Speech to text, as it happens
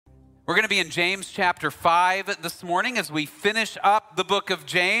We're going to be in James chapter 5 this morning as we finish up the book of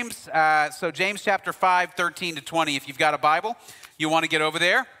James. So James chapter 5, 13 to 20. If you've got a Bible, you want to get over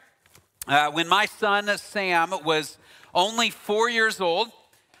there. When my son Sam was only 4 years old,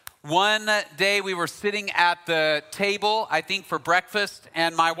 one day we were sitting at the table, I think for breakfast,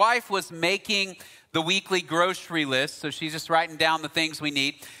 and my wife was making the weekly grocery list. So she's just writing down the things we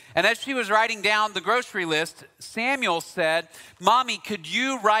need. And as she was writing down the grocery list, Samuel said, "Mommy, could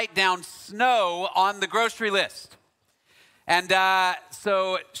you write down snow on the grocery list?" And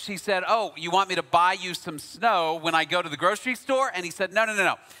so she said, "Oh, you want me to buy you some snow when I go to the grocery store?" And he said,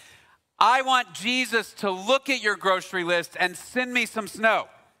 No. I want Jesus to look at your grocery list and send me some snow.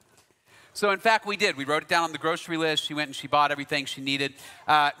 So in fact, we did. We wrote it down on the grocery list. She went and she bought everything she needed.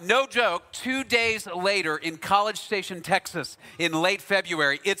 No joke, 2 days later in College Station, Texas, in late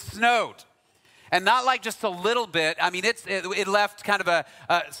February, it snowed. And not like just a little bit. I mean, it left kind of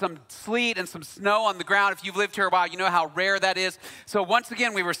some sleet and some snow on the ground. If you've lived here a while, you know how rare that is. So once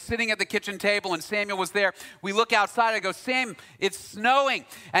again, we were sitting at the kitchen table and Samuel was there. We look outside. I go, "Sam, it's snowing."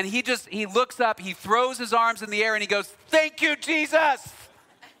 And he looks up, he throws his arms in the air and he goes, "Thank you, Jesus."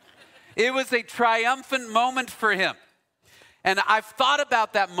 It was a triumphant moment for him. And I've thought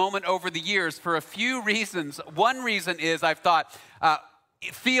about that moment over the years for a few reasons. One reason is I've thought,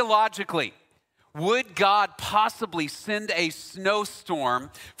 theologically, would God possibly send a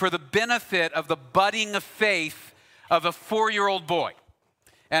snowstorm for the benefit of the budding faith of a 4-year-old boy?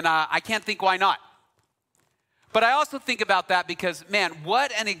 And I can't think why not. But I also think about that because, man,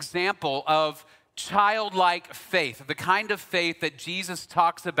 what an example of childlike faith, the kind of faith that Jesus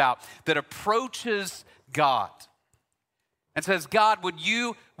talks about that approaches God and says, "God, would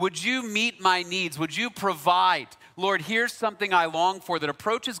you meet my needs? Would you provide? Lord, here's something I long for," that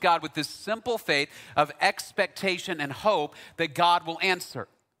approaches God with this simple faith of expectation and hope that God will answer.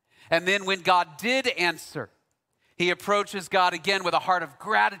 And then when God did answer, he approaches God again with a heart of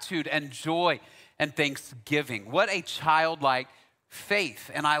gratitude and joy and thanksgiving. What a childlike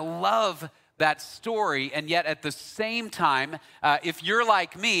faith. And I love that story, and yet at the same time, if you're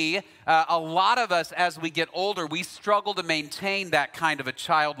like me, a lot of us as we get older, we struggle to maintain that kind of a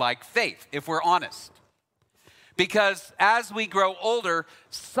childlike faith, if we're honest. Because as we grow older,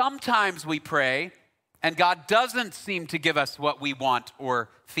 sometimes we pray, and God doesn't seem to give us what we want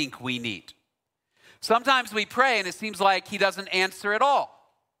or think we need. Sometimes we pray, and it seems like he doesn't answer at all.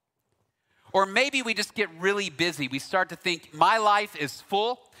 Or maybe we just get really busy. We start to think, my life is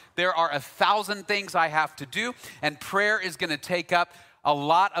full. There are 1,000 things I have to do, and prayer is going to take up a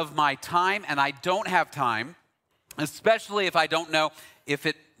lot of my time, and I don't have time, especially if I don't know if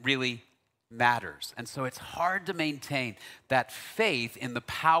it really matters. And so it's hard to maintain that faith in the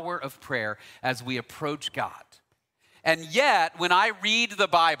power of prayer as we approach God. And yet, when I read the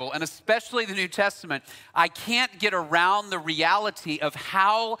Bible, and especially the New Testament, I can't get around the reality of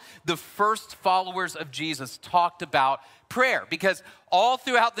how the first followers of Jesus talked about prayer. Because all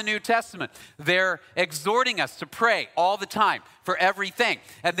throughout the New Testament, they're exhorting us to pray all the time for everything.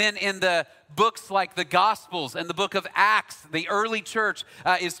 And then in the books like the Gospels and the book of Acts, the early church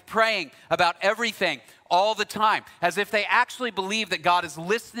is praying about everything all the time, as if they actually believe that God is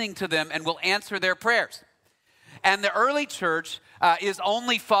listening to them and will answer their prayers. And the early church is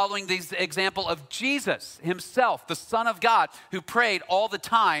only following the example of Jesus himself, the Son of God, who prayed all the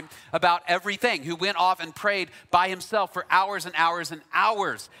time about everything, who went off and prayed by himself for hours and hours and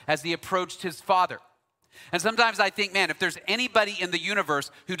hours as he approached his Father. And sometimes I think, man, if there's anybody in the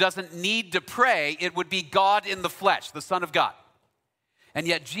universe who doesn't need to pray, it would be God in the flesh, the Son of God. And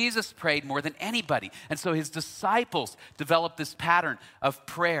yet Jesus prayed more than anybody. And so his disciples developed this pattern of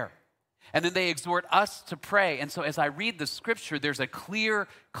prayer. And then they exhort us to pray. And so as I read the scripture, there's a clear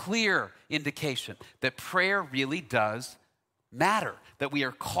indication that prayer really does matter, that we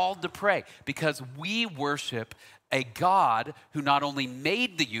are called to pray because we worship a God who not only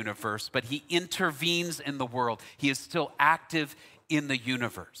made the universe, but he intervenes in the world. He is still active in the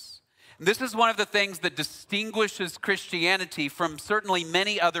universe. This is one of the things that distinguishes Christianity from certainly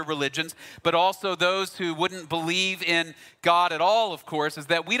many other religions, but also those who wouldn't believe in God at all, of course, is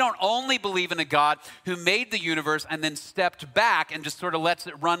that we don't only believe in a God who made the universe and then stepped back and just sort of lets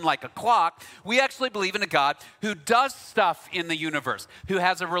it run like a clock. We actually believe in a God who does stuff in the universe, who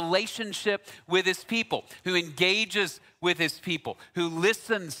has a relationship with his people, who engages with his people, who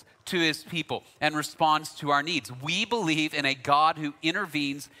listens to his people and responds to our needs. We believe in a God who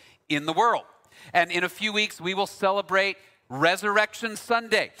intervenes in the world. And in a few weeks, we will celebrate Resurrection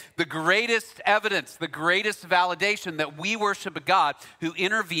Sunday, the greatest evidence, the greatest validation that we worship a God who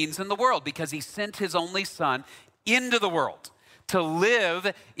intervenes in the world because he sent his only son into the world to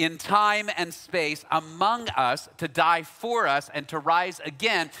live in time and space among us, to die for us, and to rise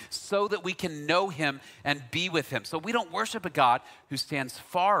again so that we can know him and be with him. So we don't worship a God who stands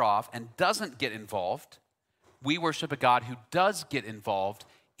far off and doesn't get involved. We worship a God who does get involved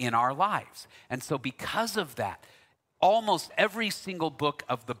in our lives. And so because of that, almost every single book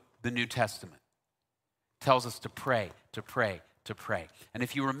of the New Testament tells us to pray, to pray, to pray. And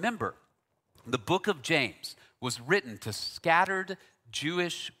if you remember, the book of James was written to scattered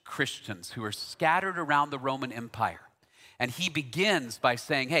Jewish Christians who are scattered around the Roman Empire. And he begins by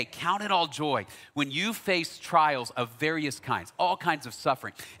saying, hey, count it all joy when you face trials of various kinds, all kinds of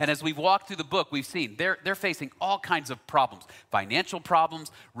suffering. And as we've walked through the book, we've seen they're facing all kinds of problems, financial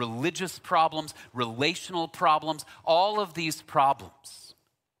problems, religious problems, relational problems, all of these problems.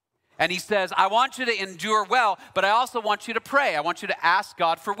 And he says, I want you to endure well, but I also want you to pray. I want you to ask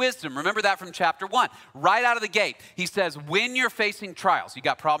God for wisdom. Remember that from chapter 1. Right out of the gate, he says, when you're facing trials, you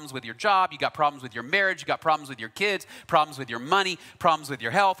got problems with your job, you got problems with your marriage, you got problems with your kids, problems with your money, problems with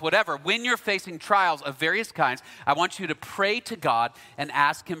your health, whatever. When you're facing trials of various kinds, I want you to pray to God and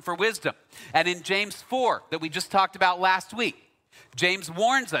ask him for wisdom. And in James 4, that we just talked about last week, James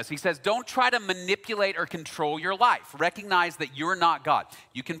warns us. He says, don't try to manipulate or control your life. Recognize that you're not God.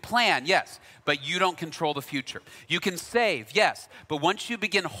 You can plan, yes, but you don't control the future. You can save, yes, but once you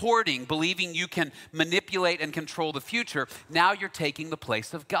begin hoarding, believing you can manipulate and control the future, now you're taking the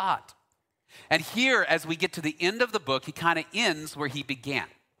place of God. And here, as we get to the end of the book, he kind of ends where he began.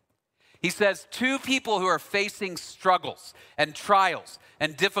 He says, two people who are facing struggles and trials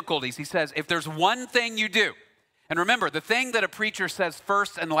and difficulties, he says, if there's one thing you do, and remember, the thing that a preacher says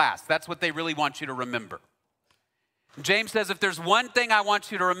first and last, that's what they really want you to remember. James says, if there's one thing I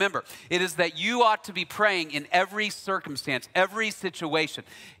want you to remember, it is that you ought to be praying in every circumstance, every situation,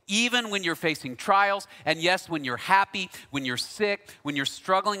 even when you're facing trials, and yes, when you're happy, when you're sick, when you're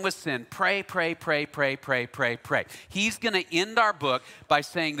struggling with sin, pray, pray, pray, pray, pray, pray, pray. He's going to end our book by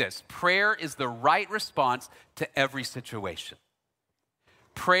saying this: prayer is the right response to every situation.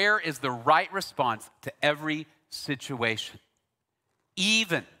 Prayer is the right response to every situation,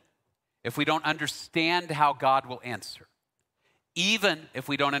 even if we don't understand how God will answer, even if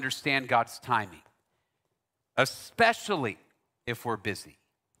we don't understand God's timing, especially if we're busy,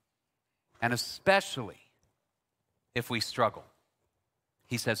 and especially if we struggle.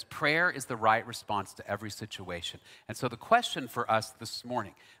 He says prayer is the right response to every situation. And so the question for us this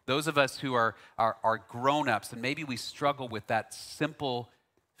morning, those of us who are grown-ups and maybe we struggle with that simple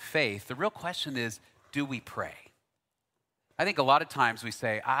faith, the real question is, do we pray? I think a lot of times we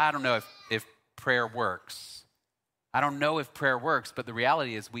say, I don't know if prayer works. I don't know if prayer works, but the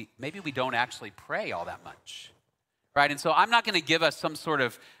reality is maybe we don't actually pray all that much, right? And so I'm not going to give us some sort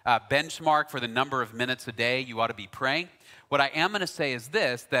of benchmark for the number of minutes a day you ought to be praying. What I am going to say is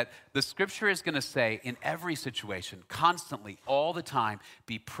this, that the scripture is going to say in every situation, constantly, all the time,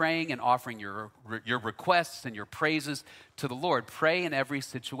 be praying and offering your requests and your praises to the Lord. Pray in every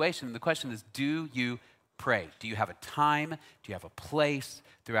situation. And the question is, do you pray? Do you have a time? Do you have a place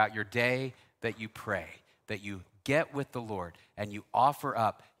throughout your day that you pray, that you get with the Lord and you offer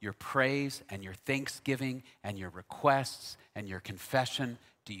up your praise and your thanksgiving and your requests and your confession?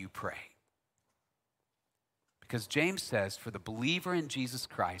 Do you pray? Because James says, for the believer in Jesus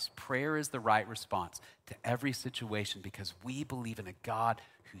Christ, prayer is the right response to every situation because we believe in a God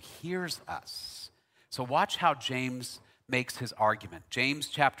who hears us. So watch how James makes his argument. James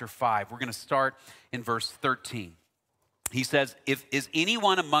chapter 5, we're going to start in verse 13. He says, is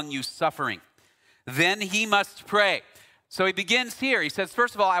anyone among you suffering? Then he must pray. So he begins here. He says,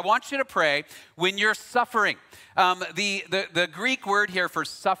 first of all, I want you to pray when you're suffering. The Greek word here for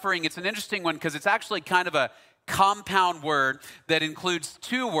suffering, it's an interesting one because it's actually kind of a compound word that includes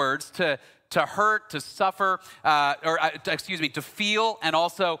two words, to hurt, to suffer, to feel, and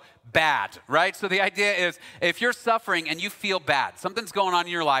also bad, right? So the idea is if you're suffering and you feel bad, something's going on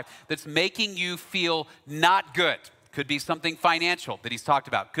in your life that's making you feel not good. Could be something financial that he's talked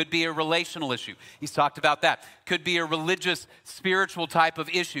about. Could be a relational issue. He's talked about that. Could be a religious, spiritual type of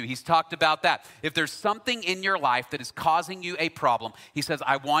issue. He's talked about that. If there's something in your life that is causing you a problem, he says,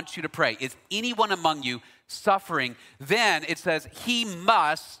 I want you to pray. Is anyone among you suffering? Then it says, he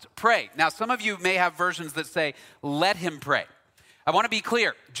must pray. Now, some of you may have versions that say, let him pray. I want to be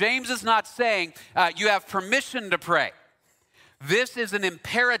clear. James is not saying you have permission to pray. This is an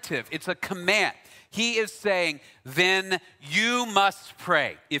imperative. It's a command. He is saying, then you must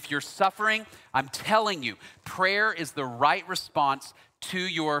pray. If you're suffering, I'm telling you, prayer is the right response to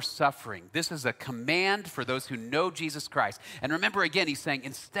your suffering. This is a command for those who know Jesus Christ. And remember again, he's saying,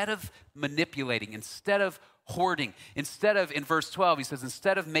 instead of manipulating, instead of hoarding, instead of, in verse 12, he says,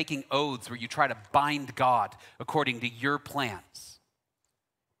 instead of making oaths where you try to bind God according to your plans,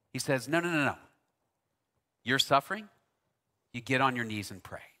 he says, no. You're suffering, you get on your knees and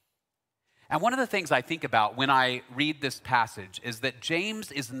pray. And one of the things I think about when I read this passage is that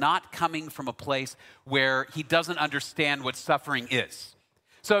James is not coming from a place where he doesn't understand what suffering is.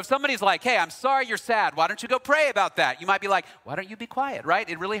 So if somebody's like, hey, I'm sorry you're sad, why don't you go pray about that? You might be like, why don't you be quiet, right?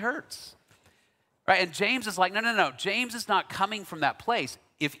 It really hurts. Right? And James is like, no. James is not coming from that place.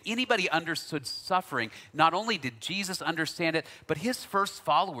 If anybody understood suffering, not only did Jesus understand it, but his first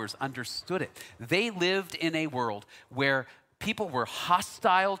followers understood it. They lived in a world where people were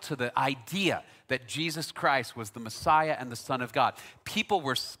hostile to the idea that Jesus Christ was the Messiah and the Son of God. People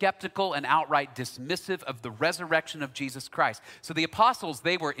were skeptical and outright dismissive of the resurrection of Jesus Christ. So the apostles,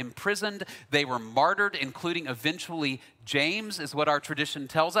 they were imprisoned, they were martyred, including eventually James, is what our tradition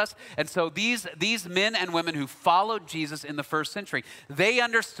tells us. And so these men and women who followed Jesus in the first century, they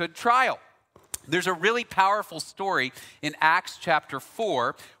understood trial. There's a really powerful story in Acts chapter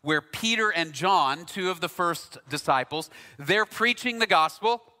 4 where Peter and John, two of the first disciples, they're preaching the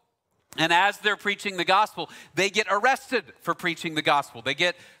gospel. And as they're preaching the gospel, they get arrested for preaching the gospel. They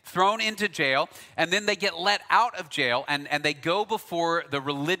get thrown into jail, and then they get let out of jail, and they go before the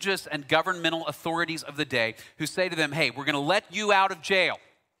religious and governmental authorities of the day who say to them, hey, we're going to let you out of jail.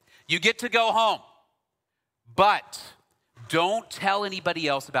 You get to go home, but don't tell anybody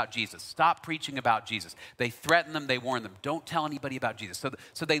else about Jesus. Stop preaching about Jesus. They threaten them. They warn them. Don't tell anybody about Jesus.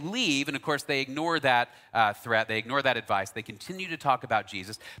 So they leave, and of course, they ignore that threat. They ignore that advice. They continue to talk about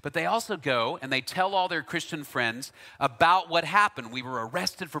Jesus, but they also go and they tell all their Christian friends about what happened. We were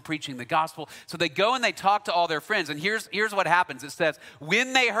arrested for preaching the gospel. So they go and they talk to all their friends, and here's what happens. It says,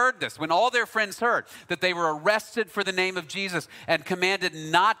 when they heard this, when all their friends heard that they were arrested for the name of Jesus and commanded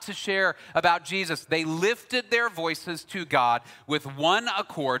not to share about Jesus, they lifted their voices to God with one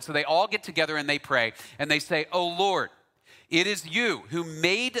accord. So they all get together and they pray and they say, "Oh Lord, it is you who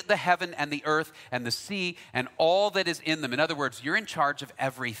made the heaven and the earth and the sea and all that is in them." In other words, you're in charge of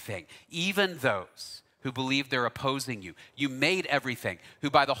everything, even those who believe they're opposing you. You made everything, who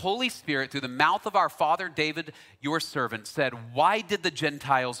by the Holy Spirit, through the mouth of our father David, your servant, said, "Why did the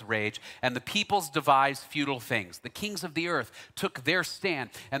Gentiles rage and the peoples devise futile things? The kings of the earth took their stand,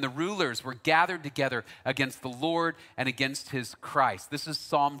 and the rulers were gathered together against the Lord and against his Christ." This is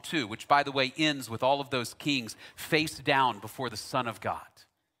Psalm 2, which, by the way, ends with all of those kings face down before the Son of God.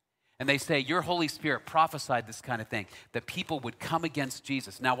 And they say, your Holy Spirit prophesied this kind of thing, that people would come against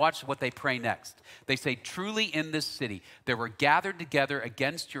Jesus. Now watch what they pray next. They say, "Truly in this city there were gathered together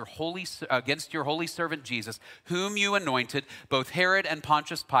against your holy servant Jesus, whom you anointed, both Herod and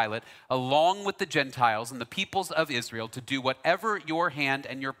Pontius Pilate, along with the Gentiles and the peoples of Israel, to do whatever your hand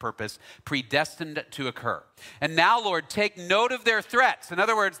and your purpose predestined to occur. And now, Lord, take note of their threats." In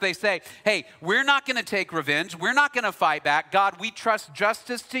other words, they say, hey, we're not going to take revenge. We're not going to fight back. God, we trust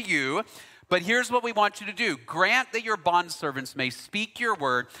justice to you. But here's what we want you to do. Grant that your bondservants may speak your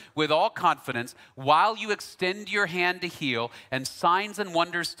word with all confidence while you extend your hand to heal, and signs and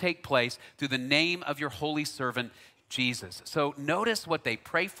wonders take place through the name of your holy servant, Jesus. So notice what they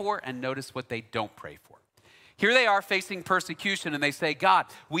pray for and notice what they don't pray for. Here they are facing persecution, and they say, God,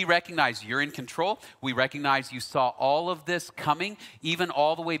 we recognize you're in control. We recognize you saw all of this coming, even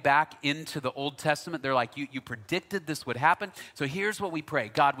all the way back into the Old Testament. They're like, you predicted this would happen. So here's what we pray.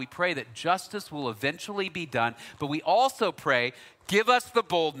 God, we pray that justice will eventually be done, but we also pray, give us the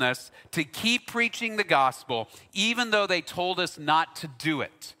boldness to keep preaching the gospel, even though they told us not to do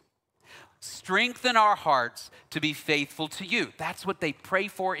it. Strengthen our hearts to be faithful to you. That's what they pray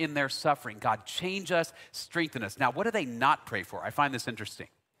for in their suffering. God, change us, strengthen us. Now, what do they not pray for? I find this interesting.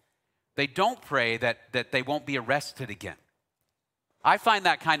 They don't pray that they won't be arrested again. I find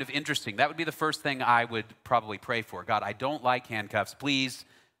that kind of interesting. That would be the first thing I would probably pray for. God, I don't like handcuffs. Please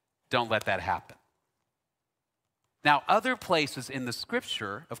don't let that happen. Now, other places in the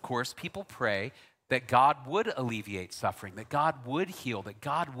scripture, of course, people pray that God would alleviate suffering, that God would heal, that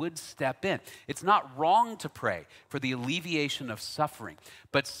God would step in. It's not wrong to pray for the alleviation of suffering,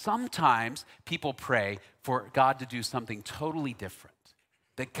 but sometimes people pray for God to do something totally different,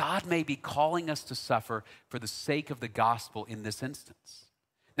 that God may be calling us to suffer for the sake of the gospel in this instance.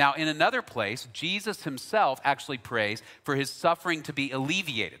 Now, in another place, Jesus himself actually prays for his suffering to be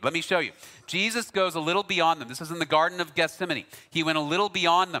alleviated. Let me show you. Jesus goes a little beyond them. This is in the Garden of Gethsemane. He went a little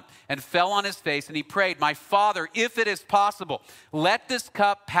beyond them and fell on his face and he prayed, "My Father, if it is possible, let this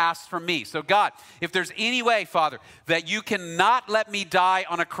cup pass from me." So God, if there's any way, Father, that you cannot let me die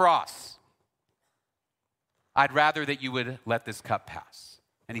on a cross, I'd rather that you would let this cup pass.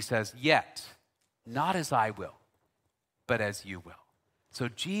 And he says, "Yet not as I will, but as you will. So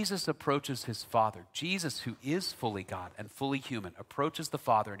Jesus approaches his Father. Jesus, who is fully God and fully human, approaches the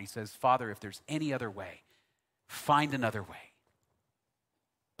Father and he says, Father, if there's any other way, find another way.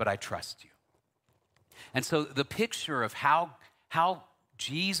 But I trust you. And so the picture of how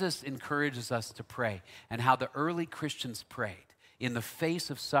Jesus encourages us to pray and how the early Christians prayed in the face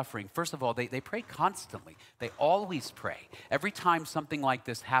of suffering. First of all, they pray constantly. They always pray. Every time something like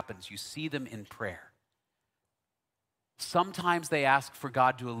this happens, you see them in prayer. Sometimes they ask for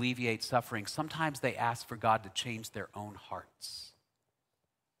God to alleviate suffering. Sometimes they ask for God to change their own hearts.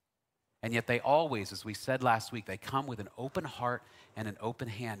 And yet they always, as we said last week, they come with an open heart and an open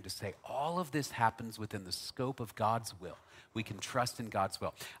hand to say, all of this happens within the scope of God's will. We can trust in God's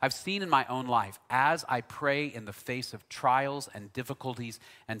will. I've seen in my own life, as I pray in the face of trials and difficulties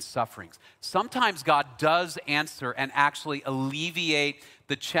and sufferings, sometimes God does answer and actually alleviate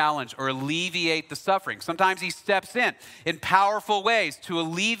the challenge or alleviate the suffering. Sometimes he steps in powerful ways to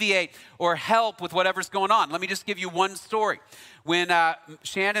alleviate or help with whatever's going on. Let me just give you one story. When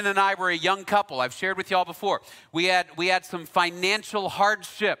Shannon and I were a young couple, I've shared with y'all before, we had some financial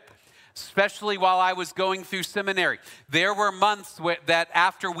hardship, especially while I was going through seminary. There were months that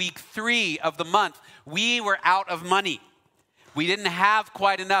after week 3 of the month, we were out of money. We didn't have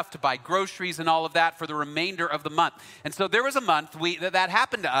quite enough to buy groceries and all of that for the remainder of the month. And so there was a month that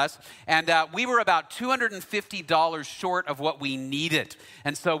happened to us, and we were about $250 short of what we needed.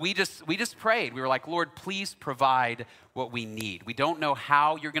 And so we just prayed. We were like, Lord, please provide what we need. We don't know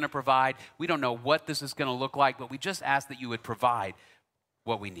how you're going to provide. We don't know what this is going to look like, but we just ask that you would provide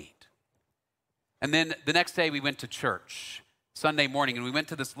what we need. And then the next day we went to church, Sunday morning, and we went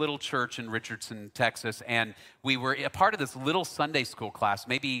to this little church in Richardson, Texas, and we were a part of this little Sunday school class,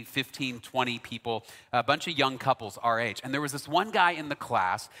 maybe 15, 20 people, a bunch of young couples our age. And there was this one guy in the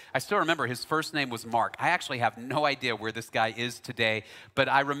class. I still remember his first name was Mark. I actually have no idea where this guy is today, but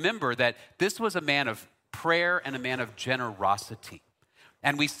I remember that this was a man of prayer and a man of generosity.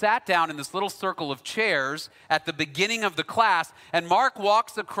 And we sat down in this little circle of chairs at the beginning of the class, and Mark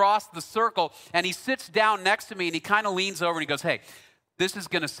walks across the circle, and he sits down next to me, and he kind of leans over, and he goes, hey, this is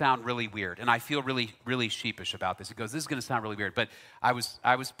going to sound really weird, and I feel really, really sheepish about this. He goes, this is going to sound really weird, but I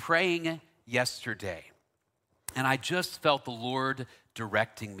was praying yesterday, and I just felt the Lord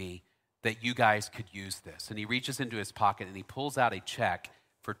directing me that you guys could use this. And he reaches into his pocket, and he pulls out a check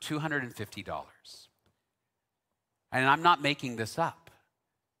for $250. And I'm not making this up.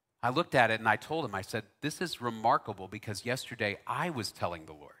 I looked at it and I told him, I said, this is remarkable because yesterday I was telling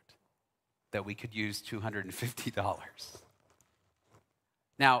the Lord that we could use $250.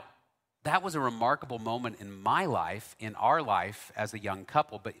 Now, that was a remarkable moment in my life, in our life as a young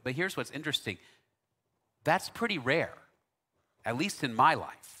couple. But here's what's interesting. That's pretty rare, at least in my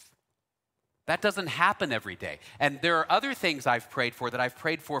life. That doesn't happen every day. And there are other things I've prayed for that I've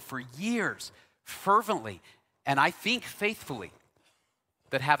prayed for years, fervently, and I think faithfully,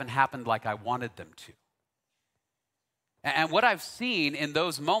 that haven't happened like I wanted them to. And what I've seen in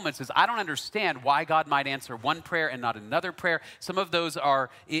those moments is I don't understand why God might answer one prayer and not another prayer. Some of those are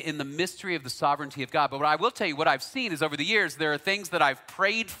in the mystery of the sovereignty of God. But what I will tell you, what I've seen is over the years, there are things that I've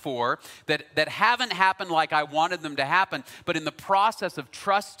prayed for that haven't happened like I wanted them to happen. But in the process of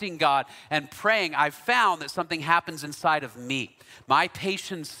trusting God and praying, I've found that something happens inside of me. My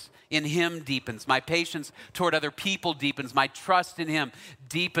patience in him deepens. My patience toward other people deepens. My trust in him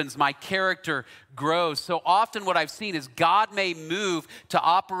deepens. My character grows. So often what I've seen is God may move to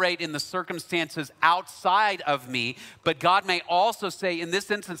operate in the circumstances outside of me, but God may also say, in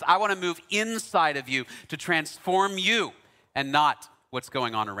this instance, I want to move inside of you to transform you and not what's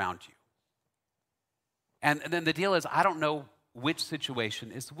going on around you. And then the deal is, I don't know which situation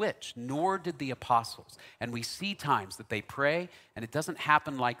is which, nor did the apostles. And we see times that they pray and it doesn't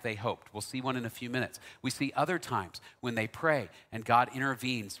happen like they hoped. We'll see one in a few minutes. We see other times when they pray and God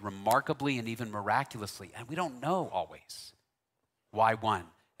intervenes remarkably and even miraculously. And we don't know always why one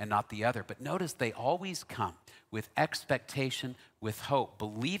and not the other. But notice they always come with expectation, with hope,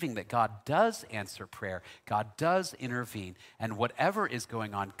 believing that God does answer prayer, God does intervene, and whatever is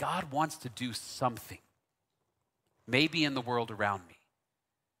going on, God wants to do something. Maybe in the world around me,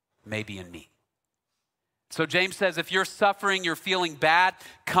 maybe in me. So James says, if you're suffering, you're feeling bad,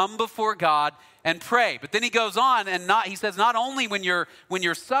 come before God and pray. But then he goes on and he says, not only when you're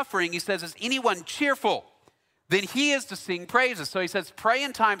suffering, he says, is anyone cheerful? Then he is to sing praises. So he says, pray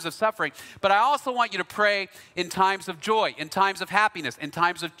in times of suffering, but I also want you to pray in times of joy, in times of happiness, in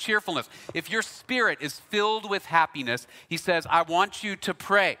times of cheerfulness. If your spirit is filled with happiness, he says, I want you to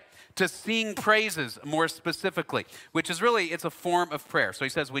pray. to sing praises more specifically, which is really, it's a form of prayer. So he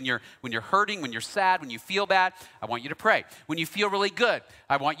says, when you're hurting, when you're sad, when you feel bad, I want you to pray. When you feel really good,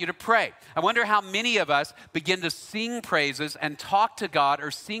 I want you to pray. I wonder how many of us begin to sing praises and talk to God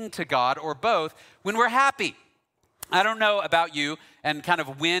or sing to God or both when we're happy. I don't know about you and kind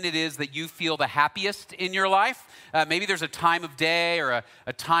of when it is that you feel the happiest in your life. Maybe there's a time of day or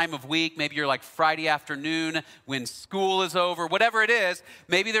a time of week. Maybe you're like Friday afternoon when school is over. Whatever it is,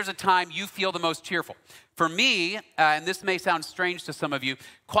 maybe there's a time you feel the most cheerful. For me, and this may sound strange to some of you,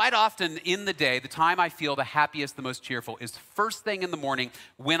 quite often in the day, the time I feel the happiest, the most cheerful is first thing in the morning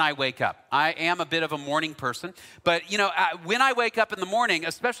when I wake up. I am a bit of a morning person, but when I wake up in the morning,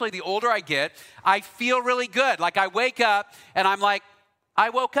 especially the older I get, I feel really good. Like I wake up and I'm like, I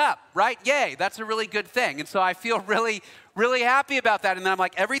woke up, right? Yay, that's a really good thing. And so I feel really, really happy about that. And then I'm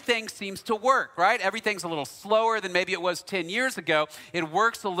like, everything seems to work, right? Everything's a little slower than maybe it was 10 years ago. It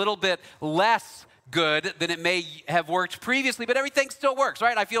works a little bit less good than it may have worked previously, but everything still works,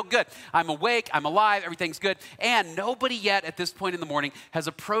 right? I feel good. I'm awake, I'm alive, everything's good. And nobody yet at this point in the morning has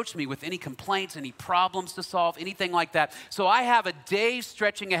approached me with any complaints, any problems to solve, anything like that. So I have a day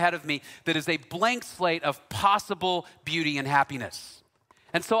stretching ahead of me that is a blank slate of possible beauty and happiness.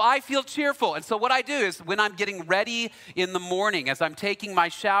 And so I feel cheerful. And so what I do is when I'm getting ready in the morning, as I'm taking my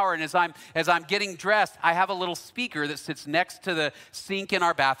shower and as I'm getting dressed, I have a little speaker that sits next to the sink in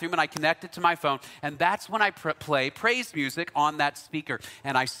our bathroom and I connect it to my phone. And that's when I play praise music on that speaker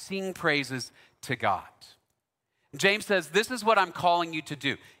and I sing praises to God. James says, this is what I'm calling you to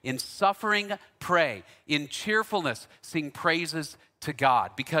do. In suffering, pray. In cheerfulness, sing praises to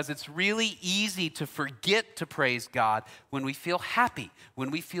God, because it's really easy to forget to praise God when we feel happy,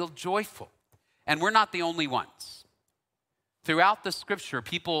 when we feel joyful. And we're not the only ones. Throughout the scripture,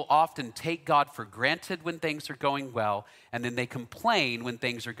 people often take God for granted when things are going well, and then they complain when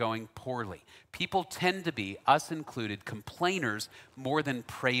things are going poorly. People tend to be, us included, complainers more than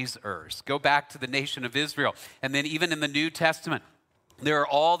praisers. Go back to the nation of Israel, and then even in the New Testament, there are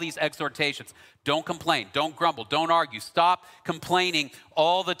all these exhortations. Don't complain, don't grumble, don't argue, stop complaining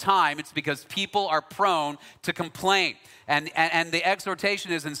all the time. It's because people are prone to complain. And the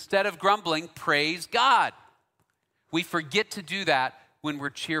exhortation is, instead of grumbling, praise God. We forget to do that when we're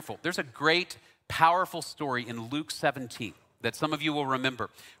cheerful. There's a great, powerful story in Luke 17 that some of you will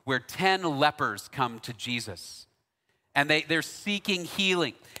remember, where 10 lepers come to Jesus. And they're seeking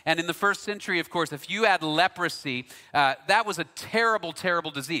healing. And in the first century, of course, if you had leprosy, that was a terrible, terrible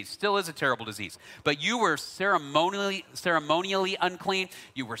disease. Still is a terrible disease. But you were ceremonially unclean.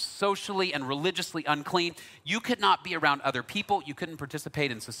 You were socially and religiously unclean. You could not be around other people. You couldn't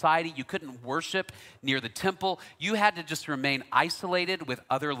participate in society. You couldn't worship near the temple. You had to just remain isolated with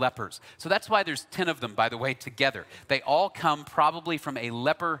other lepers. So that's why there's 10 of them, by the way, together. They all come probably from a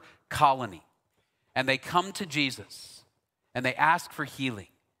leper colony. And they come to Jesus. And they ask for healing.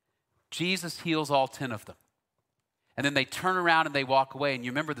 Jesus heals all 10 of them. And then they turn around and they walk away. And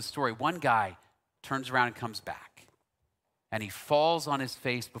you remember the story. One guy turns around and comes back. And he falls on his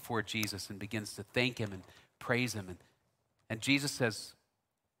face before Jesus and begins to thank him and praise him. And Jesus says,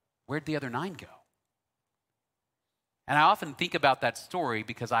 where'd the other 9 go? And I often think about that story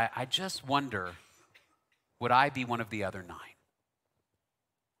because I just wonder, would I be one of the other 9?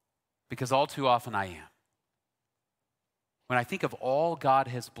 Because all too often I am. When I think of all God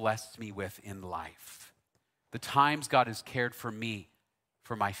has blessed me with in life, the times God has cared for me,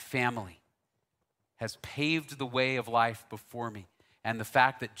 for my family, has paved the way of life before me, and the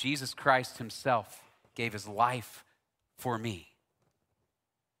fact that Jesus Christ himself gave his life for me,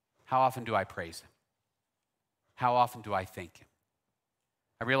 how often do I praise him? How often do I thank him?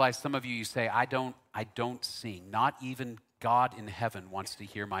 I realize some of you say, I don't sing. Not even God in heaven wants to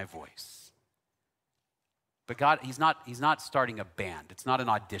hear my voice. But God, he's not starting a band. It's not an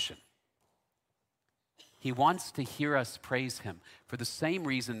audition. He wants to hear us praise him for the same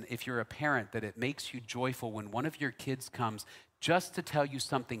reason, if you're a parent, that it makes you joyful when one of your kids comes just to tell you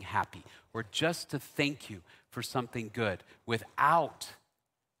something happy or just to thank you for something good without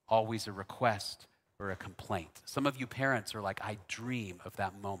always a request or a complaint. Some of you parents are like, I dream of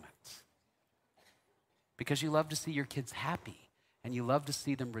that moment. Because you love to see your kids happy and you love to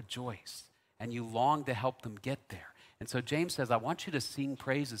see them rejoice. And you long to help them get there. And so James says, I want you to sing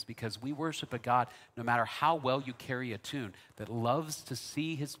praises because we worship a God, no matter how well you carry a tune, that loves to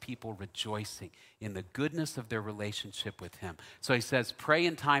see his people rejoicing in the goodness of their relationship with him. So he says, pray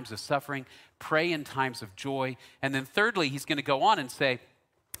in times of suffering, pray in times of joy. And then thirdly, he's going to go on and say,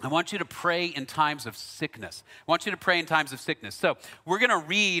 I want you to pray in times of sickness. I want you to pray in times of sickness. So we're going to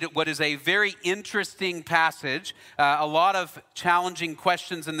read what is a very interesting passage, a lot of challenging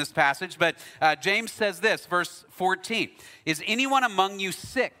questions in this passage. But James says this, verse 14, "Is anyone among you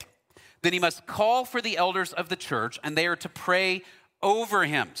sick? Then he must call for the elders of the church, and they are to pray over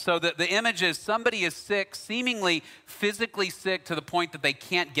him." So the image is somebody is sick, seemingly physically sick to the point that they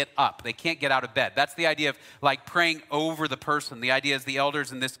can't get up. They can't get out of bed. That's the idea of like praying over the person. The idea is the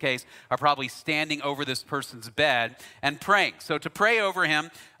elders in this case are probably standing over this person's bed and praying. So to pray over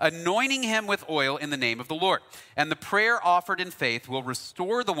him, anointing him with oil in the name of the Lord. And the prayer offered in faith will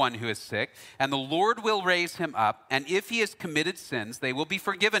restore the one who is sick, and the Lord will raise him up. And if he has committed sins, they will be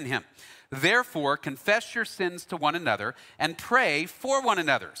forgiven him. Therefore, confess your sins to one another and pray for one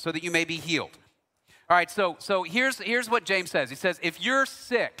another so that you may be healed. All right, so here's what James says. He says, if you're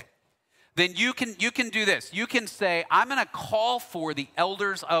sick, then you can do this. You can say, I'm going to call for the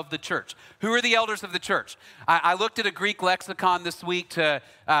elders of the church. Who are the elders of the church? I looked at a Greek lexicon this week to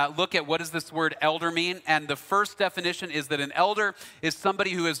look at what does this word elder mean. And the first definition is that an elder is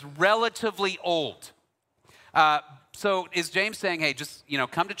somebody who is relatively old. So is James saying, hey, just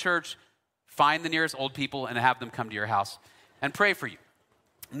come to church, find the nearest old people and have them come to your house and pray for you?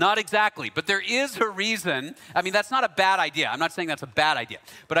 Not exactly, but there is a reason. I mean, that's not a bad idea. I'm not saying that's a bad idea,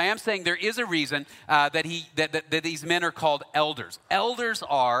 but I am saying there is a reason that these men are called elders. Elders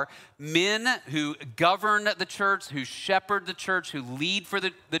are men who govern the church, who shepherd the church, who lead for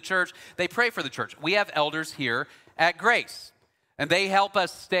the church. They pray for the church. We have elders here at Grace. And they help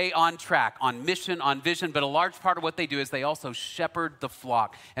us stay on track, on mission, on vision. But a large part of what they do is they also shepherd the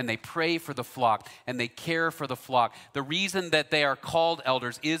flock. And they pray for the flock. And they care for the flock. The reason that they are called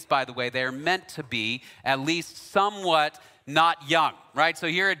elders is, by the way, they are meant to be at least somewhat not young, right? So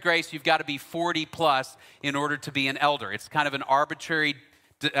here at Grace, you've got to be 40 plus in order to be an elder. It's kind of an arbitrary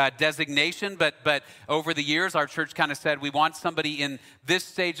designation, but over the years, our church kind of said we want somebody in this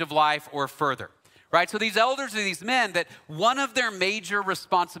stage of life or further. Right, so these elders are these men that one of their major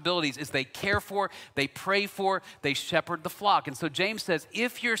responsibilities is they care for, they pray for, they shepherd the flock. And so James says,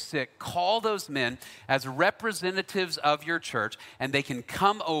 if you're sick, call those men as representatives of your church, and they can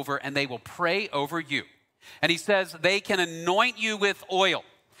come over and they will pray over you. And he says they can anoint you with oil.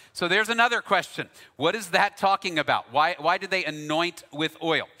 So there's another question. What is that talking about? Why do they anoint with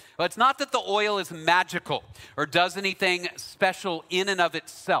oil? Well, it's not that the oil is magical or does anything special in and of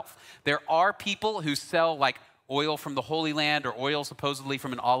itself. There are people who sell like oil from the Holy Land or oil supposedly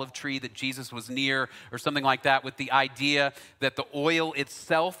from an olive tree that Jesus was near or something like that, with the idea that the oil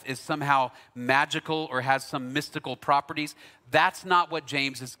itself is somehow magical or has some mystical properties. That's not what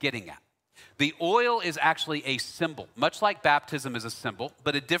James is getting at. The oil is actually a symbol, much like baptism is a symbol,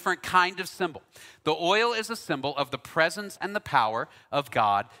 but a different kind of symbol. The oil is a symbol of the presence and the power of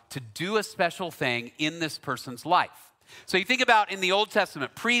God to do a special thing in this person's life. So you think about in the Old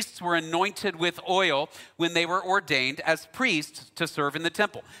Testament, priests were anointed with oil when they were ordained as priests to serve in the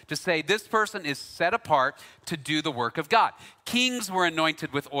temple, to say this person is set apart to do the work of God. Kings were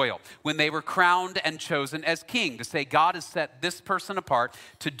anointed with oil when they were crowned and chosen as king, to say God has set this person apart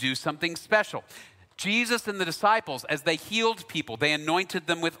to do something special. Jesus and the disciples, as they healed people, they anointed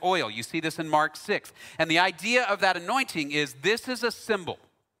them with oil. You see this in Mark 6. And the idea of that anointing is this is a symbol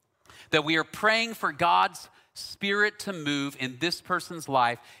that we are praying for God's Spirit to move in this person's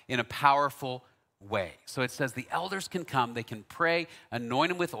life in a powerful way. So it says the elders can come, they can pray,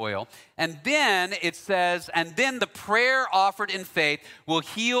 anoint him with oil. And then it says, and then the prayer offered in faith will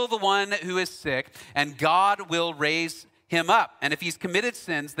heal the one who is sick, and God will raise him up. And if he's committed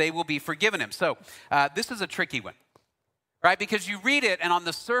sins, they will be forgiven him. So this is a tricky one, right? Because you read it, and on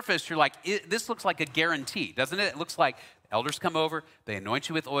the surface, you're like, this looks like a guarantee, doesn't it? It looks like elders come over, they anoint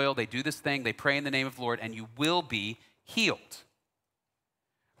you with oil, they do this thing, they pray in the name of the Lord, and you will be healed.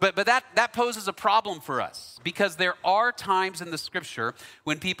 But that poses a problem for us, because there are times in the scripture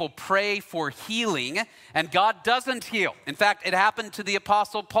when people pray for healing and God doesn't heal. In fact, it happened to the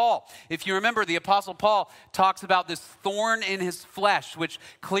Apostle Paul. If you remember, the Apostle Paul talks about this thorn in his flesh, which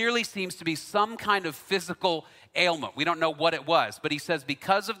clearly seems to be some kind of physical ailment. We don't know what it was, but he says,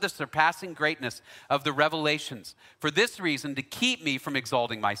 because of the surpassing greatness of the revelations, for this reason, to keep me from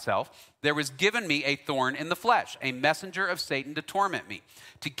exalting myself, there was given me a thorn in the flesh, a messenger of Satan to torment me,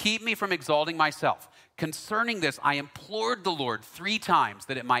 to keep me from exalting myself. Concerning this, I implored the Lord 3 times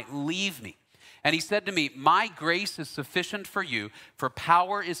that it might leave me. And he said to me, my grace is sufficient for you, for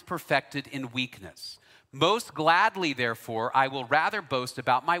power is perfected in weakness. Most gladly, therefore, I will rather boast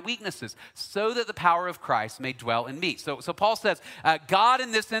about my weaknesses, so that the power of Christ may dwell in me. So Paul says, God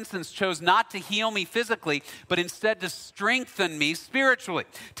in this instance chose not to heal me physically, but instead to strengthen me spiritually,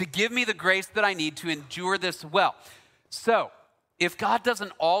 to give me the grace that I need to endure this well. So, if God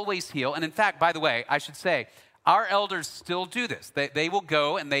doesn't always heal, and in fact, by the way, I should say, our elders still do this. They will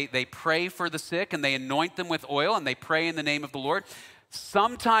go and they pray for the sick, and they anoint them with oil, and they pray in the name of the Lord.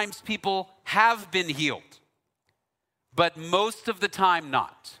 Sometimes people have been healed, but most of the time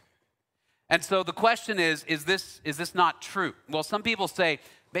not. And so the question is this not true? Well, some people say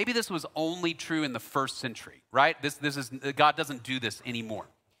maybe this was only true in the first century, right? This is God doesn't do this anymore.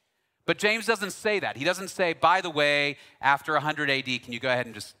 But James doesn't say that. He doesn't say, by the way, after 100 AD, can you go ahead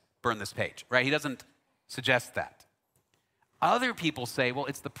and just burn this page, right? He doesn't suggest that. Other people say, well,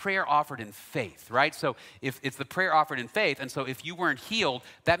 it's the prayer offered in faith, right? So if it's the prayer offered in faith, and so if you weren't healed,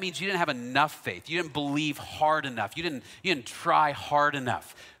 that means you didn't have enough faith. You didn't believe hard enough. You didn't try hard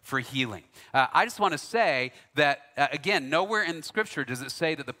enough for healing. I just want to say that, again, nowhere in Scripture does it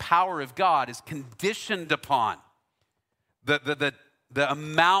say that the power of God is conditioned upon the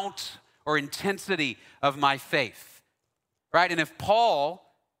amount or intensity of my faith, right? And if Paul,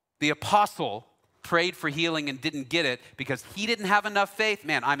 the apostle, prayed for healing and didn't get it because he didn't have enough faith,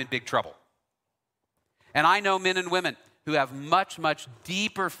 man, I'm in big trouble. And I know men and women who have much, much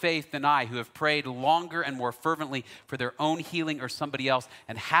deeper faith than I, who have prayed longer and more fervently for their own healing or somebody else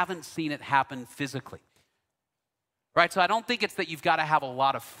and haven't seen it happen physically. Right? So I don't think it's that you've got to have a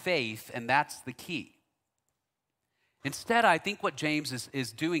lot of faith, and that's the key. Instead, I think what James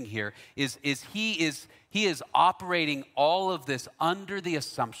is doing here is he is operating all of this under the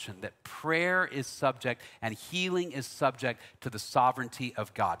assumption that prayer is subject and healing is subject to the sovereignty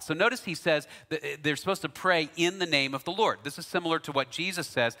of God. So notice he says that they're supposed to pray in the name of the Lord. This is similar to what Jesus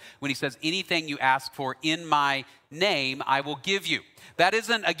says when he says, anything you ask for in my name, I will give you. That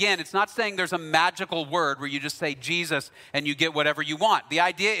isn't, again, it's not saying there's a magical word where you just say Jesus and you get whatever you want. The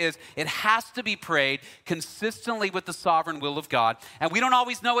idea is it has to be prayed consistently with the sovereign will of God, and we don't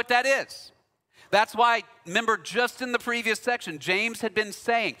always know what that is. That's why, remember, just in the previous section, James had been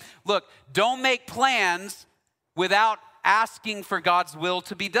saying, look, don't make plans without asking for God's will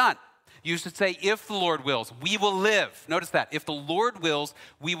to be done. You should say, if the Lord wills, we will live. Notice that. If the Lord wills,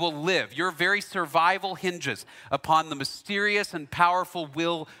 we will live. Your very survival hinges upon the mysterious and powerful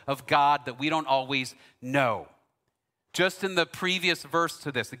will of God that we don't always know. Just in the previous verse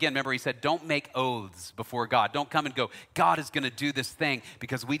to this, again, remember he said, don't make oaths before God. Don't come and go, God is going to do this thing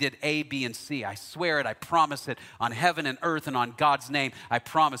because we did A, B, and C. I swear it, I promise it on heaven and earth and on God's name. I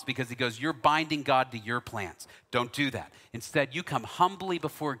promise, because he goes, you're binding God to your plans. Don't do that. Instead, you come humbly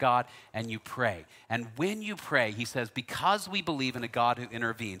before God and you pray. And when you pray, he says, because we believe in a God who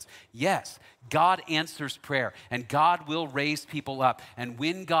intervenes, yes, God answers prayer and God will raise people up. And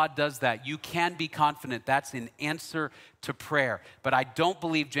when God does that, you can be confident that's an answer to prayer. But I don't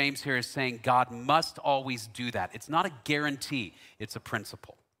believe James here is saying God must always do that. It's not a guarantee, it's a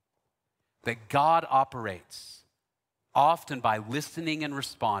principle. That God operates often by listening and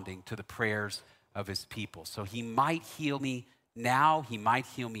responding to the prayers of his people. So he might heal me now, he might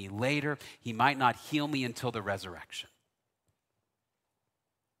heal me later, he might not heal me until the resurrection.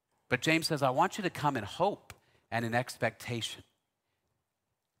 But James says, I want you to come in hope and in expectation.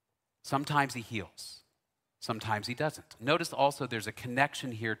 Sometimes he heals, sometimes he doesn't. Notice also there's a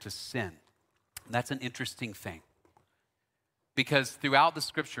connection here to sin. That's an interesting thing. Because throughout the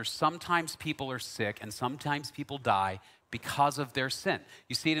scripture, sometimes people are sick and sometimes people die because of their sin.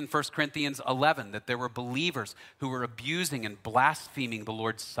 You see it in 1 Corinthians 11, that there were believers who were abusing and blaspheming the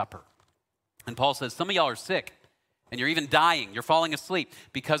Lord's Supper. And Paul says, some of y'all are sick and you're even dying. You're falling asleep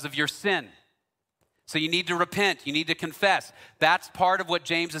because of your sin. So you need to repent. You need to confess. That's part of what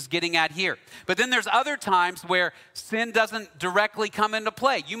James is getting at here. But then there's other times where sin doesn't directly come into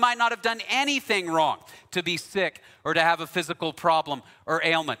play. You might not have done anything wrong to be sick or to have a physical problem or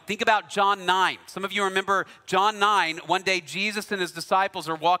ailment. Think about John 9. Some of you remember John 9. One day Jesus and his disciples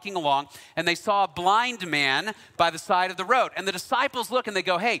are walking along and they saw a blind man by the side of the road. And the disciples look and they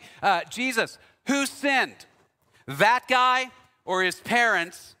go, hey, Jesus, who sinned? That guy or his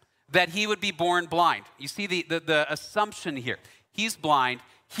parents that he would be born blind? You see the assumption here. He's blind.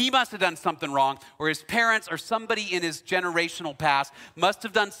 He must have done something wrong, or his parents or somebody in his generational past must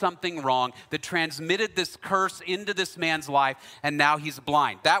have done something wrong that transmitted this curse into this man's life, and now he's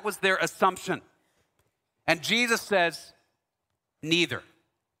blind. That was their assumption. And Jesus says, neither.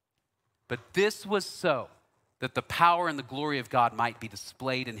 But this was so that the power and the glory of God might be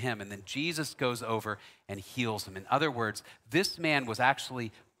displayed in him. And then Jesus goes over and heals him. In other words, this man was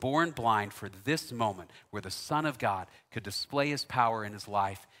actually born blind for this moment where the Son of God could display his power in his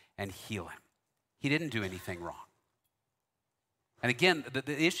life and heal him. He didn't do anything wrong. And again,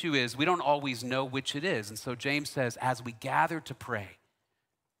 the issue is we don't always know which it is. And so James says, as we gather to pray,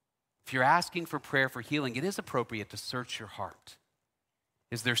 if you're asking for prayer for healing, it is appropriate to search your heart.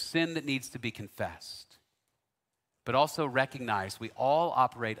 Is there sin that needs to be confessed? But also recognize we all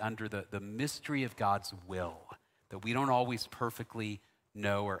operate under the mystery of God's will that we don't always perfectly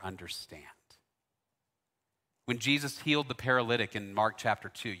know or understand. When Jesus healed the paralytic in Mark chapter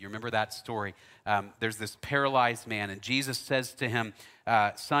 2, you remember that story? There's this paralyzed man, and Jesus says to him,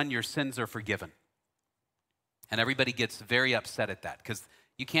 son, your sins are forgiven. And everybody gets very upset at that because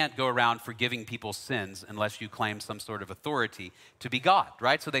you can't go around forgiving people's sins unless you claim some sort of authority to be God,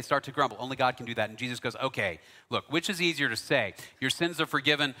 right? So they start to grumble. Only God can do that. And Jesus goes, okay, look, which is easier to say? Your sins are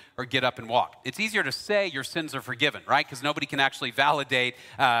forgiven or get up and walk? It's easier to say your sins are forgiven, right? Because nobody can actually validate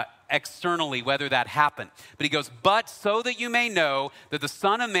externally whether that happened. But he goes, but so that you may know that the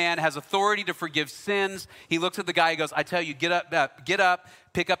Son of Man has authority to forgive sins. He looks at the guy, he goes, I tell you, get up,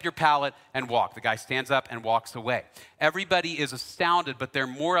 pick up your pallet and walk. The guy stands up and walks away. Everybody is astounded, but they're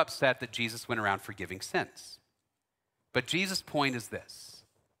more upset that Jesus went around forgiving sins. But Jesus' point is this,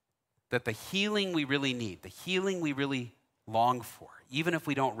 that the healing we really need, the healing we really long for, even if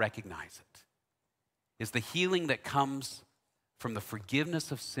we don't recognize it, is the healing that comes from the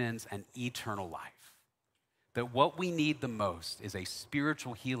forgiveness of sins and eternal life. That what we need the most is a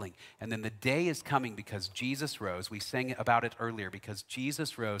spiritual healing. And then the day is coming because Jesus rose. We sang about it earlier. Because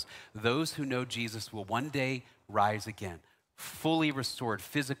Jesus rose, those who know Jesus will one day rise again, fully restored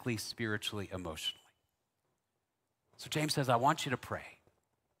physically, spiritually, emotionally. So James says, I want you to pray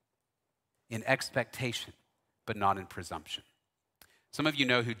in expectation, but not in presumption. Some of you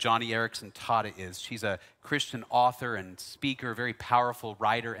know who Johnny Erickson Tada is. She's a Christian author and speaker, very powerful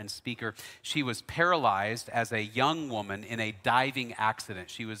writer and speaker. She was paralyzed as a young woman in a diving accident.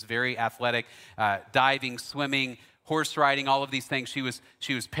 She was very athletic, diving, swimming, horse riding, all of these things. She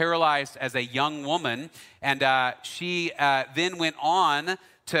was paralyzed as a young woman, and she then went on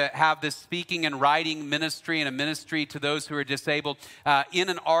to have this speaking and writing ministry and a ministry to those who are disabled. In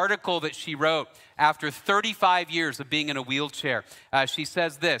an article that she wrote after 35 years of being in a wheelchair, she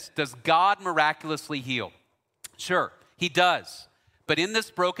says this, does God miraculously heal? Sure, he does. But in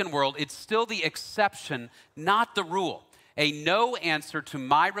this broken world, it's still the exception, not the rule. A no answer to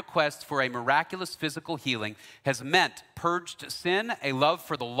my request for a miraculous physical healing has meant purged sin, a love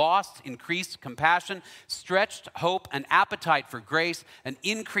for the lost, increased compassion, stretched hope, an appetite for grace, an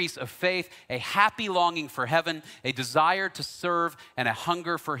increase of faith, a happy longing for heaven, a desire to serve, and a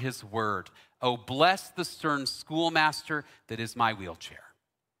hunger for his word. Oh, bless the stern schoolmaster that is my wheelchair.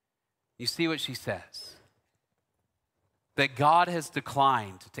 You see what she says? That God has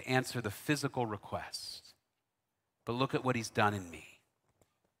declined to answer the physical request. But look at what he's done in me.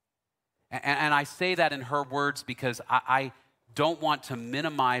 And I say that in her words because I don't want to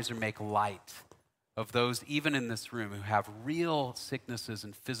minimize or make light of those, even in this room, who have real sicknesses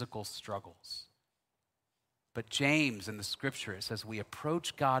and physical struggles. But James in the scripture, it says we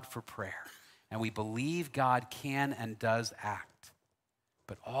approach God for prayer and we believe God can and does act.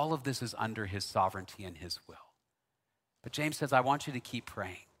 But all of this is under his sovereignty and his will. But James says, I want you to keep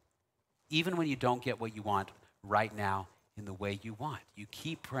praying. Even when you don't get what you want right now in the way you want. You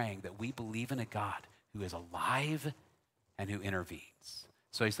keep praying that we believe in a God who is alive and who intervenes.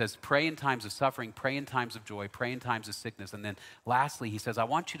 So he says, pray in times of suffering, pray in times of joy, pray in times of sickness. And then lastly, he says, I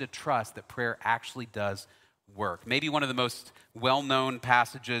want you to trust that prayer actually does work. Maybe one of the most well-known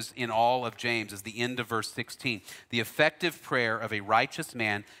passages in all of James is the end of verse 16. The effective prayer of a righteous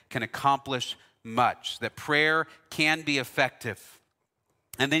man can accomplish much. That prayer can be effective.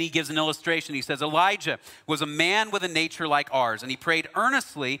 And then he gives an illustration. He says, Elijah was a man with a nature like ours, and he prayed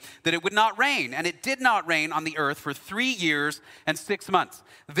earnestly that it would not rain. And it did not rain on the earth for 3 years and 6 months.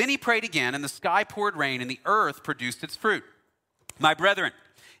 Then he prayed again, and the sky poured rain, and the earth produced its fruit. My brethren,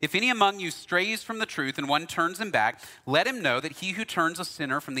 if any among you strays from the truth and one turns him back, let him know that he who turns a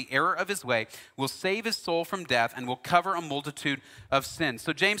sinner from the error of his way will save his soul from death and will cover a multitude of sins.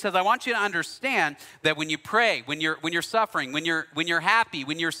 So James says, I want you to understand that when you pray, when you're suffering, when you're happy,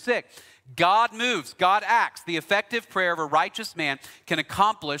 when you're sick, God moves, God acts. The effective prayer of a righteous man can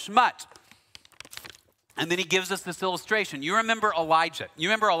accomplish much. And then he gives us this illustration. You remember Elijah. You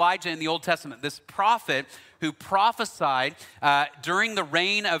remember Elijah in the Old Testament, this prophet who prophesied during the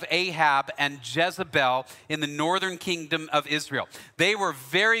reign of Ahab and Jezebel in the northern kingdom of Israel. They were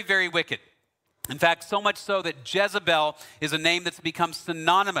very, very wicked. In fact, so much so that Jezebel is a name that's become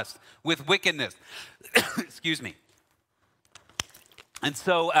synonymous with wickedness. Excuse me. And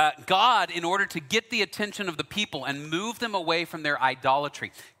so God, in order to get the attention of the people and move them away from their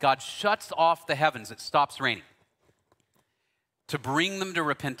idolatry, God shuts off the heavens. It stops raining to bring them to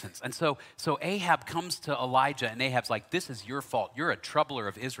repentance. And so Ahab comes to Elijah, and Ahab's like, this is your fault. You're a troubler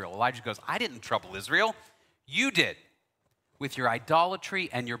of Israel. Elijah goes, I didn't trouble Israel. You did. With your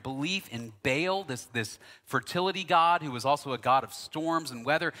idolatry and your belief in Baal, this fertility god who was also a god of storms and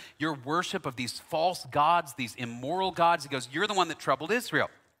weather, your worship of these false gods, these immoral gods. He goes, you're the one that troubled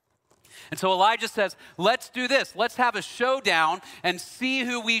Israel. And so Elijah says, let's do this. Let's have a showdown and see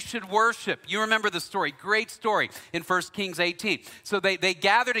who we should worship. You remember the story, great story in 1 Kings 18. So they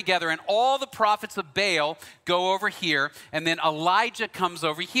gather together, and all the prophets of Baal go over here, and then Elijah comes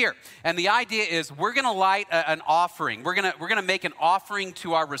over here. And the idea is we're going to light an offering. We're going to make an offering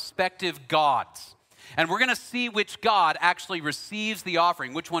to our respective gods. And we're going to see which God actually receives the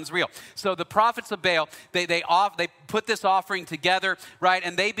offering, which one's real. So the prophets of Baal, they put this offering together, right?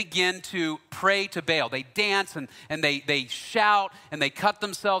 And they begin to pray to Baal. They dance and they shout and they cut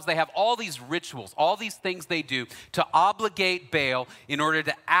themselves. They have all these rituals, all these things they do to obligate Baal in order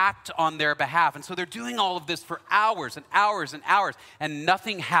to act on their behalf. And so they're doing all of this for hours and hours and hours, and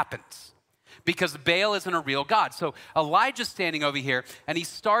nothing happens. Because Baal isn't a real God. So Elijah's standing over here, and he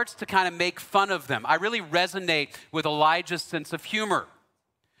starts to kind of make fun of them. I really resonate with Elijah's sense of humor.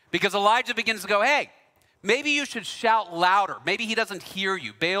 Because Elijah begins to go, hey, maybe you should shout louder. Maybe he doesn't hear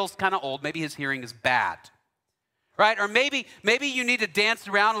you. Baal's kind of old. Maybe his hearing is bad. Right? Or maybe you need to dance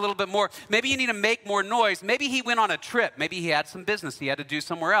around a little bit more. Maybe you need to make more noise. Maybe he went on a trip. Maybe he had some business he had to do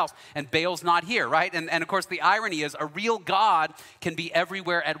somewhere else, and Baal's not here, right? And of course, the irony is a real God can be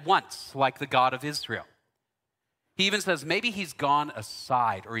everywhere at once, like the God of Israel. He even says maybe he's gone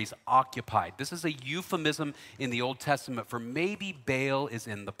aside or he's occupied. This is a euphemism in the Old Testament for maybe Baal is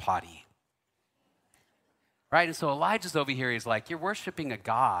in the potty. Right? And so Elijah's over here. He's like, you're worshiping a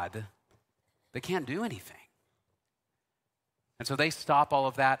God that can't do anything. And so they stop all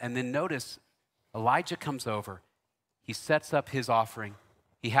of that, and then notice Elijah comes over. He sets up his offering.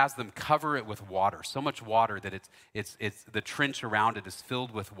 He has them cover it with water, so much water that it's the trench around it is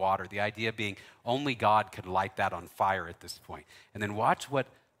filled with water. The idea being only God could light that on fire at this point. And then watch what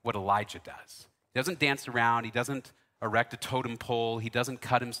Elijah does. He doesn't dance around. He doesn't erect a totem pole. He doesn't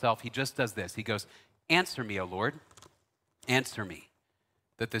cut himself. He just does this. He goes, answer me, O Lord. Answer me,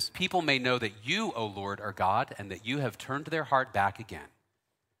 that this people may know that you, O Lord, are God, and that you have turned their heart back again.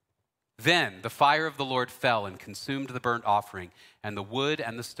 Then the fire of the Lord fell and consumed the burnt offering, and the wood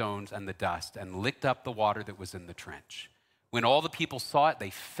and the stones and the dust, and licked up the water that was in the trench. When all the people saw it, they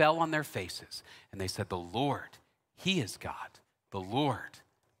fell on their faces, and they said, the Lord, he is God. The Lord,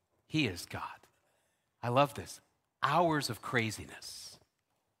 he is God. I love this. Hours of craziness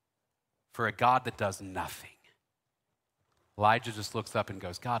for a God that does nothing. Elijah just looks up and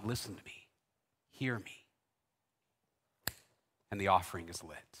goes, God, listen to me. Hear me. And the offering is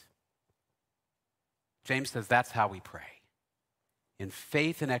lit. James says that's how we pray. In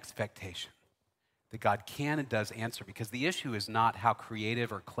faith and expectation that God can and does answer, because the issue is not how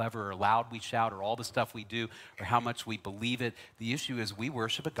creative or clever or loud we shout or all the stuff we do or how much we believe it. The issue is we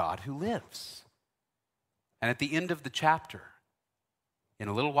worship a God who lives. And at the end of the chapter, in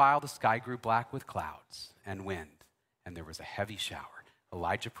a little while, the sky grew black with clouds and wind, and there was a heavy shower.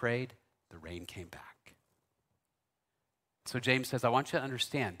 Elijah prayed, the rain came back. So James says, I want you to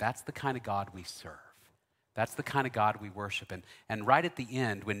understand, that's the kind of God we serve. That's the kind of God we worship. And right at the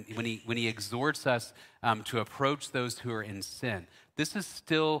end, when he exhorts us to approach those who are in sin, this is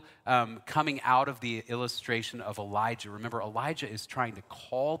still coming out of the illustration of Elijah. Remember, Elijah is trying to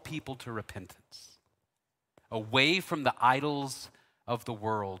call people to repentance, away from the idols of the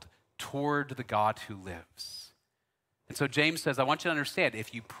world toward the God who lives. And so James says, I want you to understand,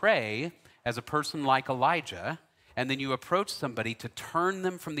 if you pray as a person like Elijah, and then you approach somebody to turn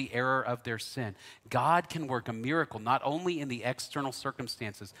them from the error of their sin, God can work a miracle, not only in the external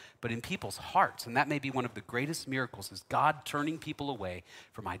circumstances, but in people's hearts. And that may be one of the greatest miracles, is God turning people away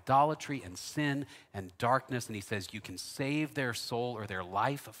from idolatry and sin and darkness. And he says, you can save their soul or their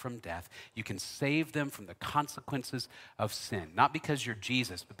life from death. You can save them from the consequences of sin, not because you're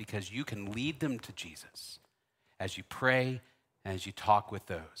Jesus, but because you can lead them to Jesus as you pray and as you talk with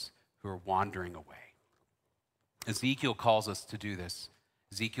those who are wandering away. Ezekiel calls us to do this.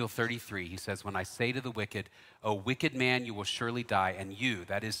 Ezekiel 33, he says, when I say to the wicked, O wicked man, you will surely die, and you,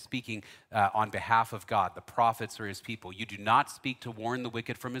 that is speaking on behalf of God, the prophets or his people, you do not speak to warn the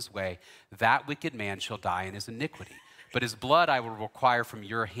wicked from his way, that wicked man shall die in his iniquity. but his blood I will require from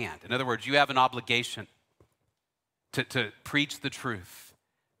your hand. In other words, you have an obligation to preach the truth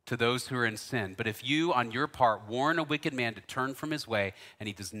to those who are in sin. But if you, on your part, warn a wicked man to turn from his way, and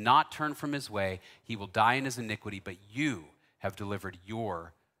he does not turn from his way, he will die in his iniquity, but you have delivered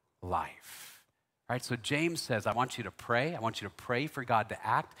your life. All right, so James says, I want you to pray. I want you to pray for God to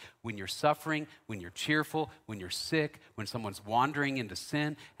act when you're suffering, when you're cheerful, when you're sick, when someone's wandering into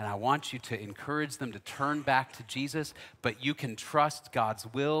sin. And I want you to encourage them to turn back to Jesus. But you can trust God's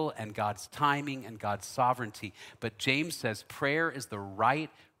will and God's timing and God's sovereignty. But James says prayer is the right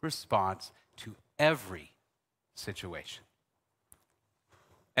response to every situation.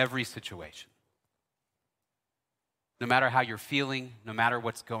 Every situation. No matter how you're feeling, no matter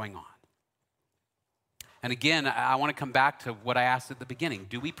what's going on. And again, I want to come back to what I asked at the beginning.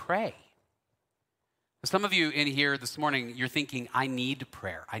 Do we pray? Some of you in here this morning, you're thinking, I need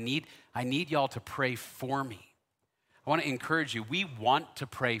prayer. I need y'all to pray for me. I want to encourage you. We want to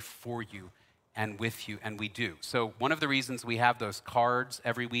pray for you and with you, and we do. So one of the reasons we have those cards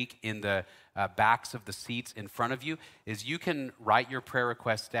every week in the backs of the seats in front of you is you can write your prayer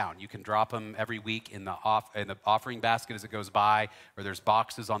requests down. You can drop them every week in the offering basket as it goes by, or there's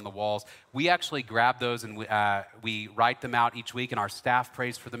boxes on the walls. We actually grab those and we write them out each week, and our staff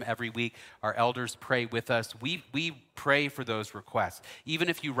prays for them every week. Our elders pray with us. We pray for those requests. Even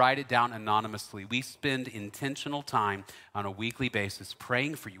if you write it down anonymously, we spend intentional time on a weekly basis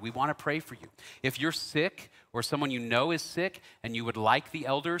praying for you. We want to pray for you. If you're sick or someone you know is sick and you would like the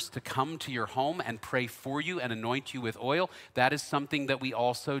elders to come to your home and pray for you and anoint you with oil, that is something that we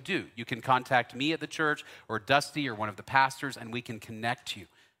also do. You can contact me at the church or Dusty or one of the pastors, and we can connect you.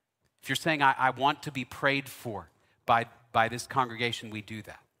 If you're saying, I want to be prayed for by this congregation, we do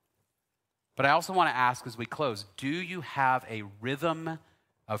that. But I also want to ask as we close, do you have a rhythm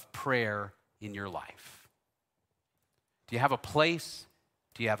of prayer in your life? Do you have a place?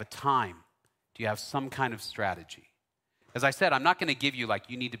 Do you have a time? Do you have some kind of strategy? As I said, I'm not going to give you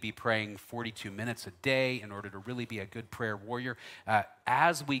you need to be praying 42 minutes a day in order to really be a good prayer warrior.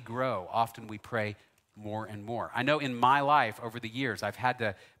 As we grow, often we pray more and more. I know in my life over the years, I've had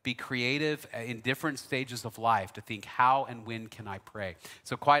to be creative in different stages of life to think how and when can I pray.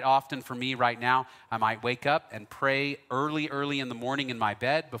 So quite often for me right now, I might wake up and pray early in the morning in my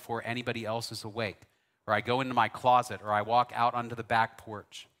bed before anybody else is awake. Or I go into my closet, or I walk out onto the back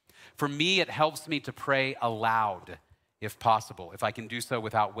porch. For me, it helps me to pray aloud, if possible, if I can do so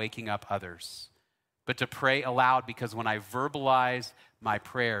without waking up others. But to pray aloud, because when I verbalize my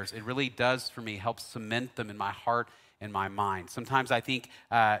prayers, it really does for me help cement them in my heart and my mind. Sometimes I think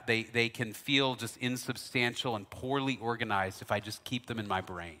they can feel just insubstantial and poorly organized if I just keep them in my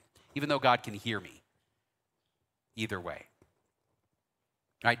brain, even though God can hear me. Either way.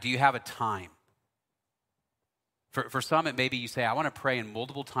 All right, do you have a time? For some, it may be you say, I want to pray in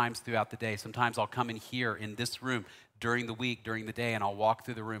multiple times throughout the day. Sometimes I'll come in here in this room during the week, during the day, and I'll walk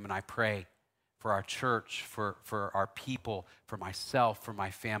through the room and I pray for our church, for our people, for myself, for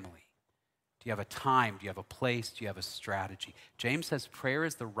my family. Do you have a time? Do you have a place? Do you have a strategy? James says prayer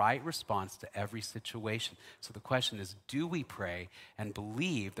is the right response to every situation. So the question is, do we pray and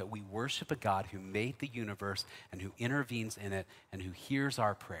believe that we worship a God who made the universe and who intervenes in it and who hears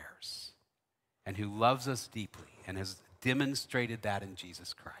our prayers and who loves us deeply and has demonstrated that in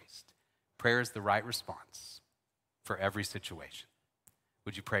Jesus Christ? Prayer is the right response for every situation.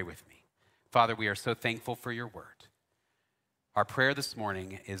 Would you pray with me? Father, we are so thankful for your word. Our prayer this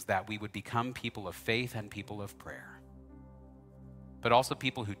morning is that we would become people of faith and people of prayer, but also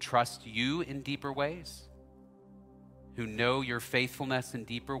people who trust you in deeper ways, who know your faithfulness in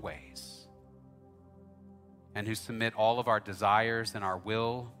deeper ways, and who submit all of our desires and our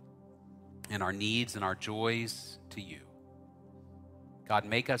will and our needs and our joys to you. God,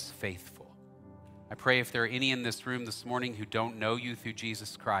 make us faithful. I pray if there are any in this room this morning who don't know you through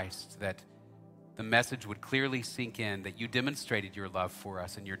Jesus Christ, that the message would clearly sink in that you demonstrated your love for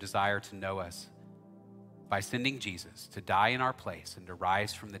us and your desire to know us by sending Jesus to die in our place and to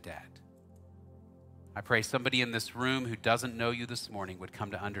rise from the dead. I pray somebody in this room who doesn't know you this morning would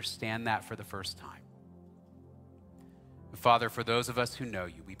come to understand that for the first time. Father, for those of us who know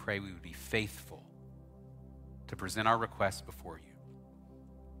you, we pray we would be faithful to present our requests before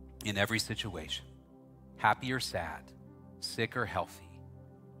you in every situation, happy or sad, sick or healthy,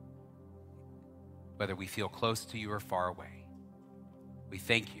 whether we feel close to you or far away. We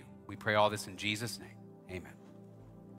thank you. We pray all this in Jesus' name. Amen.